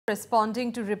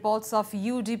Responding to reports of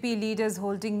UDP leaders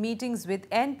holding meetings with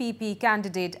NPP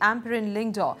candidate Ampareen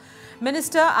Lyngdoh,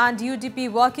 Minister and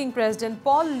UDP Working President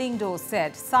Paul Lyngdoh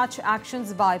said such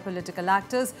actions by political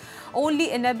actors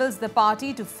only enables the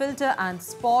party to filter and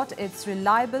spot its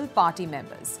reliable party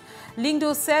members.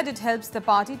 Lyngdoh said it helps the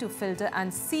party to filter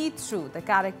and see through the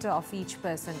character of each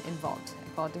person involved.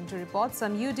 According to reports,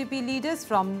 some UDP leaders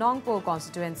from Nongpo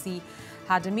constituency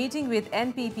had a meeting with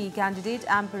NPP candidate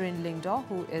Ampareen Lyngdoh,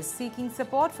 who is seeking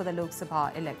support for the Lok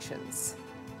Sabha elections.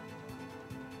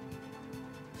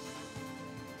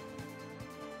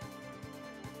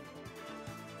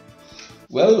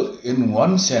 Well, in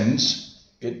one sense,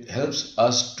 it helps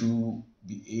us to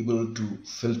be able to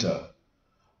filter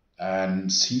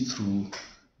and see through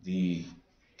the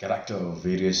character of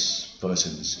various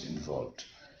persons involved.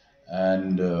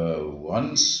 And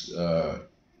once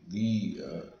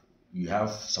we have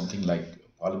something like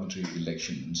parliamentary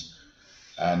elections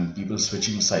and people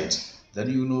switching sides, then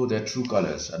you know their true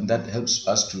colors, and that helps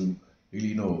us to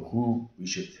really know who we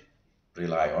should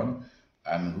rely on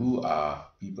and who are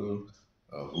people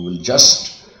who will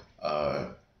just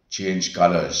change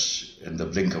colors in the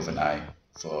blink of an eye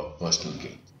for personal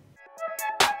gain.